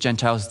preach to the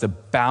Gentiles the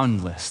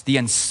boundless, the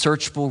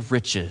unsearchable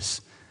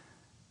riches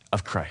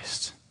of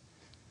Christ."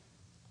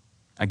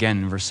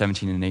 Again, verse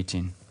 17 and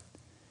 18.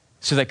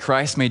 "So that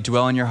Christ may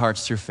dwell in your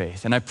hearts through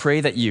faith. And I pray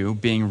that you,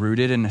 being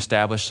rooted and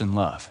established in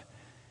love,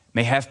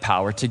 may have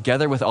power,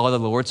 together with all the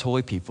Lord's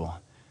holy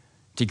people,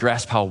 to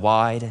grasp how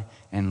wide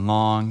and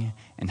long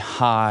and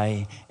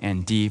high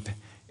and deep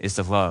is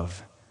the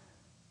love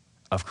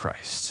of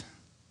Christ."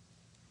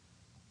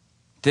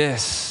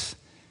 This,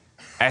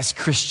 as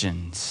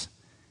Christians,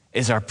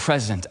 is our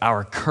present,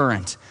 our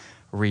current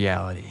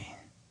reality,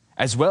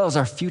 as well as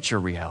our future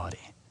reality.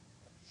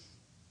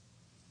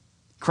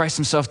 Christ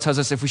himself tells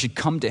us if we should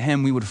come to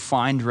him, we would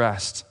find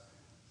rest.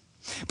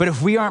 But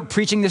if we aren't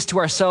preaching this to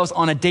ourselves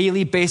on a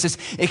daily basis,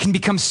 it can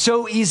become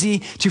so easy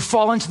to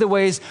fall into the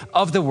ways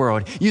of the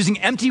world, using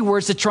empty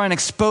words to try and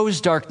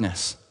expose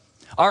darkness,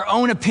 our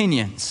own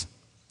opinions,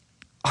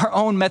 our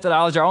own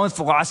methodology, our own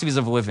philosophies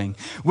of living,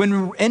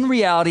 when in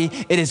reality,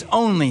 it is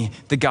only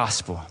the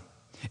gospel.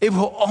 It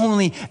will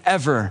only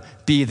ever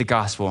be the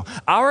gospel.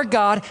 Our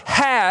God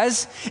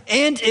has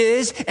and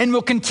is and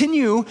will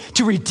continue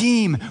to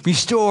redeem,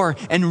 restore,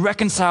 and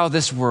reconcile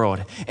this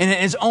world. And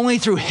it is only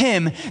through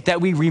him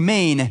that we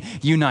remain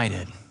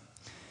united.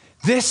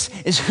 This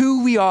is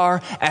who we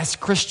are as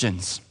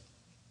Christians.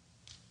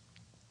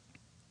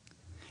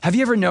 Have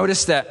you ever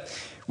noticed that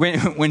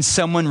when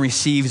someone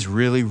receives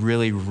really,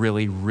 really,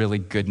 really, really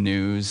good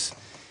news,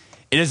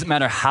 it doesn't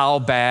matter how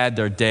bad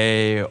their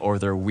day or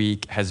their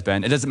week has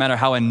been. It doesn't matter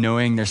how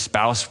annoying their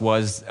spouse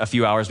was a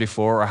few hours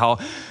before, or how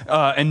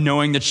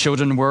annoying the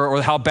children were,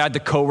 or how bad the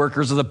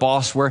coworkers or the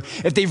boss were.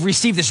 If they've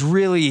received this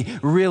really,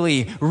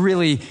 really,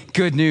 really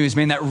good news,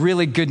 man, that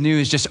really good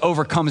news just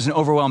overcomes and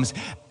overwhelms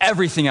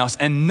everything else,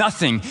 and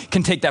nothing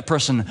can take that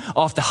person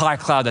off the high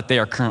cloud that they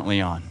are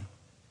currently on.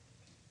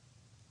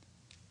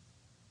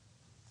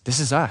 This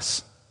is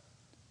us.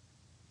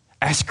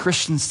 As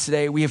Christians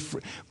today, we have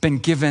been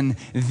given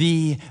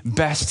the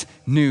best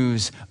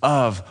news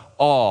of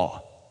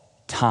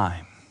all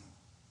time.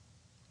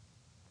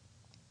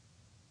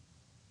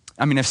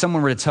 I mean, if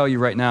someone were to tell you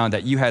right now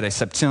that you had a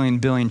septillion,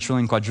 billion,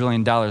 trillion,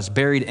 quadrillion dollars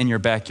buried in your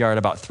backyard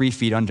about 3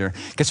 feet under,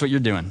 guess what you're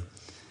doing?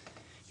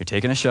 You're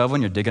taking a shovel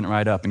and you're digging it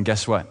right up. And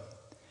guess what?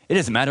 It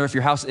doesn't matter if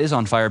your house is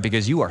on fire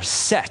because you are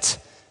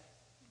set.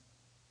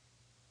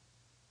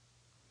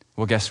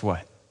 Well, guess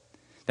what?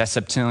 That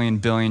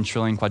septillion, billion,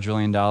 trillion,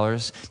 quadrillion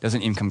dollars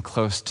doesn't even come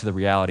close to the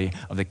reality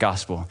of the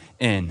gospel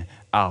in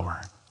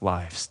our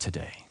lives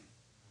today.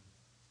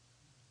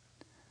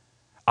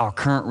 Our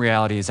current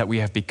reality is that we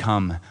have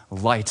become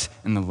light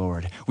in the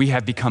Lord. We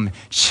have become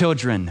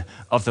children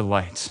of the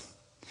light.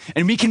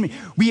 And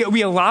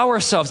we allow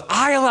ourselves,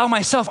 I allow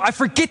myself, I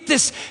forget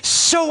this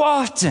so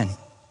often.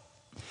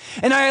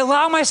 And I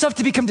allow myself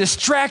to become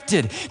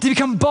distracted, to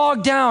become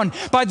bogged down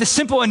by the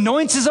simple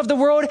annoyances of the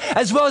world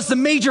as well as the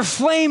major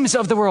flames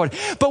of the world.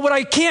 But what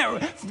I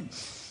can't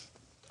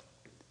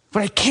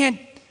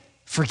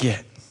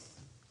forget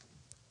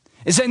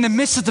is that in the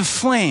midst of the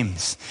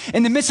flames,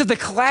 in the midst of the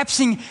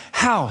collapsing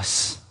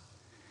house,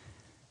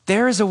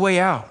 there is a way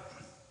out.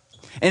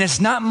 And it's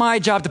not my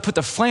job to put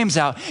the flames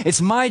out.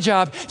 It's my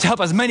job to help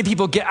as many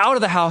people get out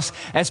of the house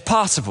as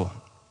possible.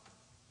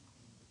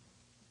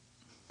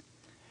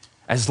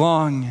 As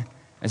long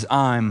as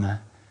I'm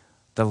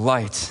the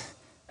light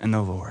and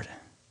the Lord.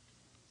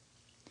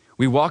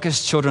 We walk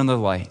as children of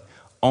the light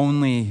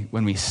only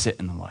when we sit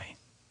in the light.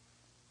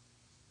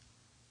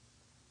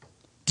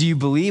 Do you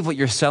believe what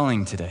you're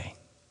selling today?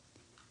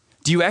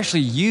 Do you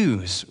actually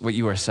use what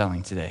you are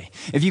selling today?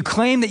 If you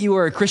claim that you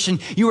are a Christian,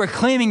 you are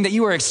claiming that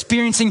you are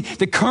experiencing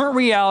the current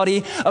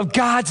reality of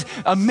God's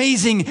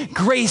amazing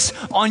grace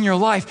on your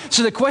life.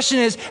 So the question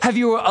is, are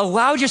you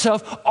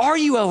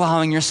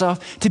allowing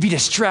yourself to be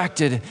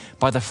distracted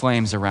by the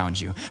flames around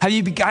you? Have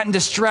you gotten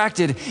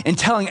distracted in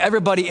telling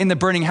everybody in the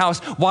burning house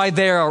why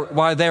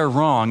they're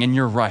wrong and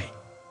you're right?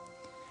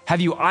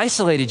 Have you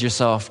isolated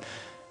yourself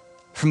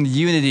from the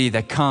unity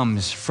that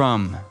comes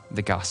from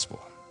the gospel?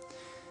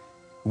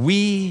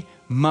 We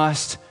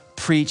must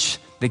preach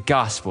the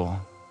gospel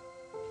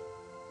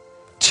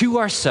to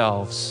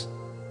ourselves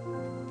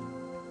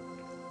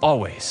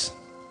always.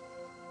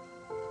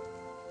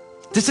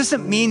 This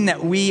doesn't mean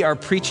that we are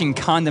preaching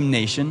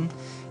condemnation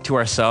to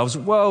ourselves.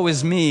 Woe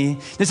is me.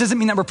 This doesn't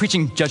mean that we're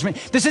preaching judgment.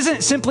 This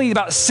isn't simply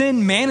about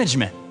sin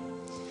management.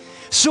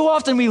 So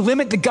often we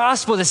limit the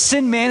gospel to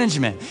sin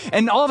management,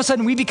 and all of a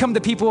sudden we become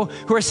the people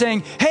who are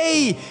saying,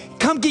 hey,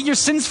 come get your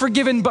sins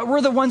forgiven, but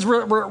we're the ones,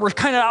 we're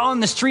kind of out on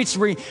the streets,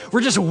 we're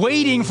just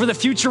waiting for the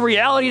future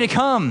reality to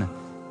come.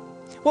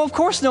 Well, of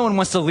course no one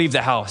wants to leave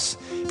the house,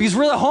 because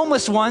we're the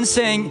homeless ones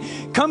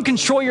saying, come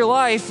control your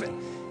life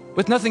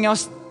with nothing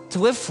else to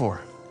live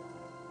for.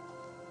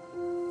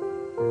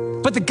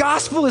 But the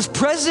gospel is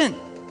present.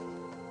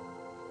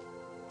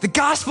 The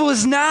gospel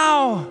is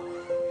now.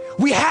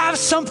 We have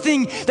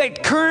something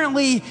that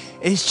currently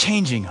is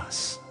changing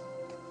us,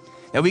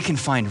 that we can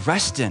find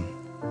rest in.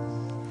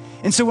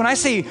 And so when I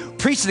say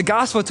preach the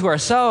gospel to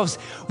ourselves,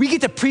 we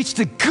get to preach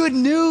the good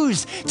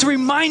news, to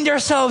remind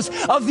ourselves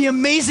of the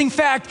amazing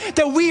fact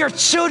that we are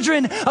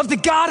children of the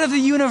God of the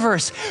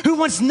universe, who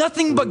wants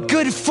nothing but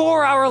good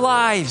for our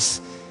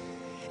lives.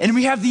 And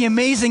we have the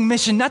amazing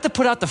mission not to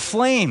put out the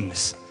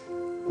flames.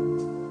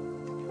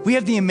 We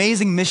have the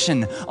amazing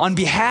mission on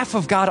behalf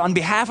of God, on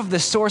behalf of the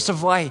source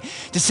of light,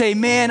 to say,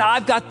 man,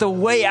 I've got the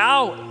way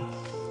out.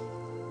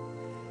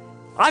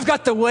 I've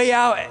got the way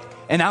out.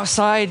 And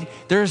outside,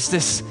 there's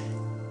this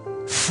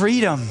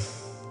freedom.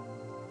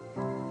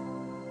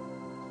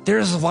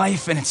 There's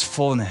life in its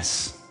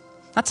fullness.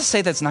 Not to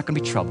say that it's not going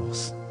to be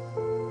troubles,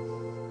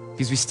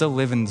 because we still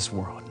live in this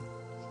world.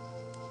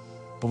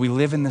 But we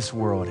live in this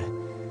world,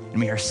 and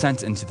we are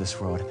sent into this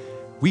world.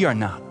 We are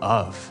not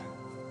of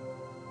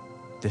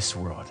this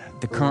world.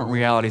 The current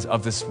realities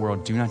of this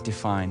world do not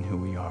define who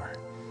we are.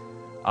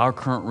 Our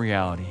current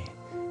reality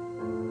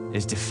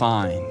is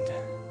defined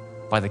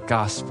by the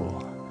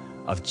gospel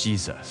of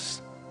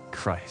Jesus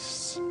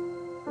Christ.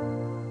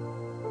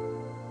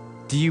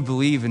 Do you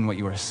believe in what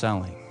you are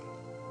selling?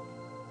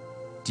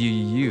 Do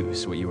you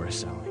use what you are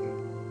selling?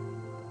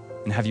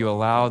 And have you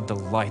allowed the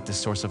light, the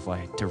source of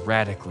light, to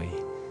radically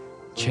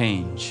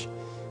change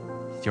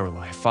your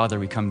life? Father,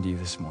 we come to you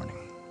this morning.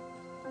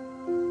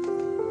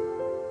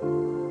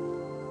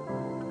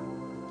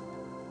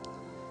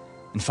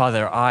 And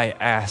Father, I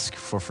ask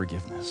for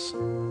forgiveness.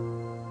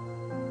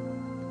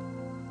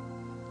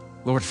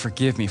 Lord,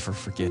 forgive me for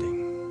forgetting.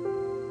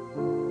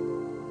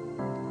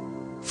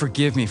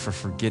 Forgive me for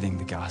forgetting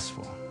the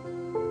gospel.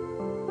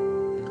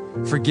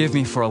 Forgive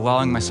me for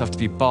allowing myself to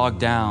be bogged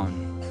down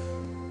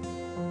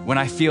when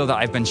I feel that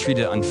I've been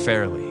treated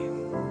unfairly.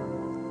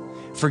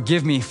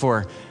 Forgive me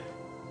for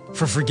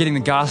forgetting the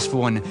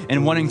gospel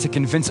and wanting to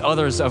convince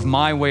others of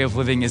my way of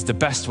living is the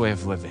best way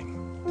of living.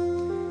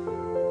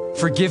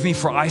 Forgive me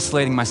for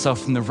isolating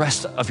myself from the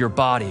rest of your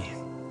body.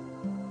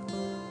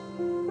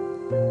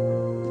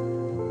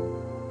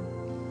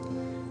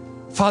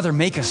 Father,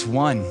 make us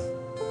one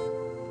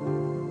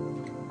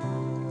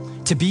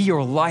to be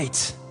your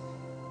light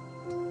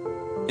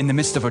in the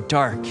midst of a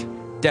dark,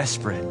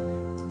 desperate,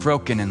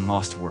 broken, and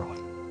lost world.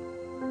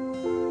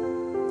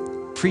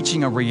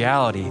 Preaching a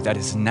reality that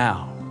is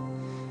now,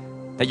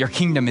 that your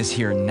kingdom is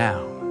here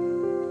now.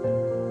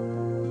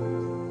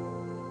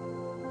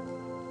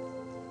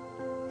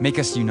 Make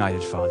us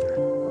united, Father,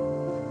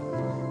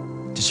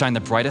 to shine the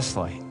brightest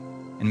light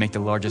and make the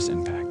largest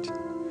impact.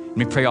 And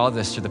we pray all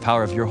this through the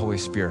power of your Holy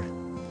Spirit.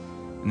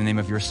 In the name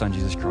of your Son,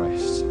 Jesus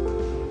Christ.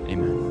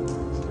 Amen.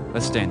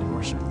 Let's stand and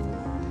worship.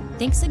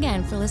 Thanks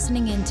again for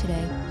listening in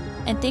today.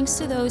 And thanks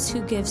to those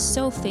who give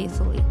so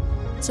faithfully,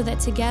 so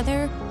that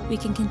together we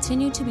can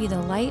continue to be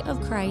the light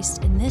of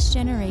Christ in this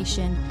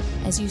generation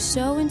as you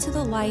sow into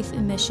the life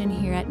and mission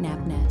here at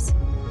NAPNAS.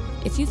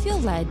 If you feel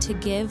led to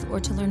give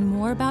or to learn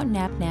more about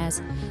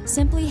NAPNAS,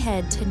 simply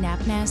head to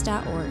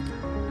napnas.org.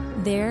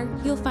 There,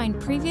 you'll find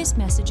previous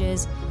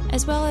messages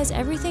as well as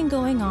everything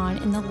going on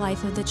in the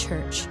life of the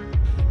church.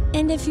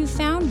 And if you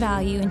found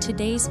value in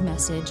today's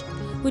message,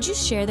 would you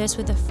share this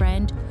with a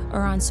friend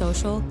or on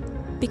social,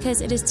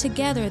 because it is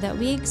together that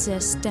we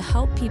exist to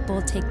help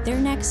people take their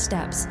next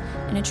steps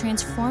in a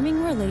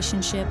transforming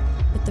relationship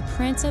with the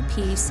Prince of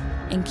Peace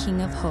and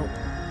King of Hope,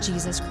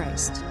 Jesus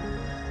Christ.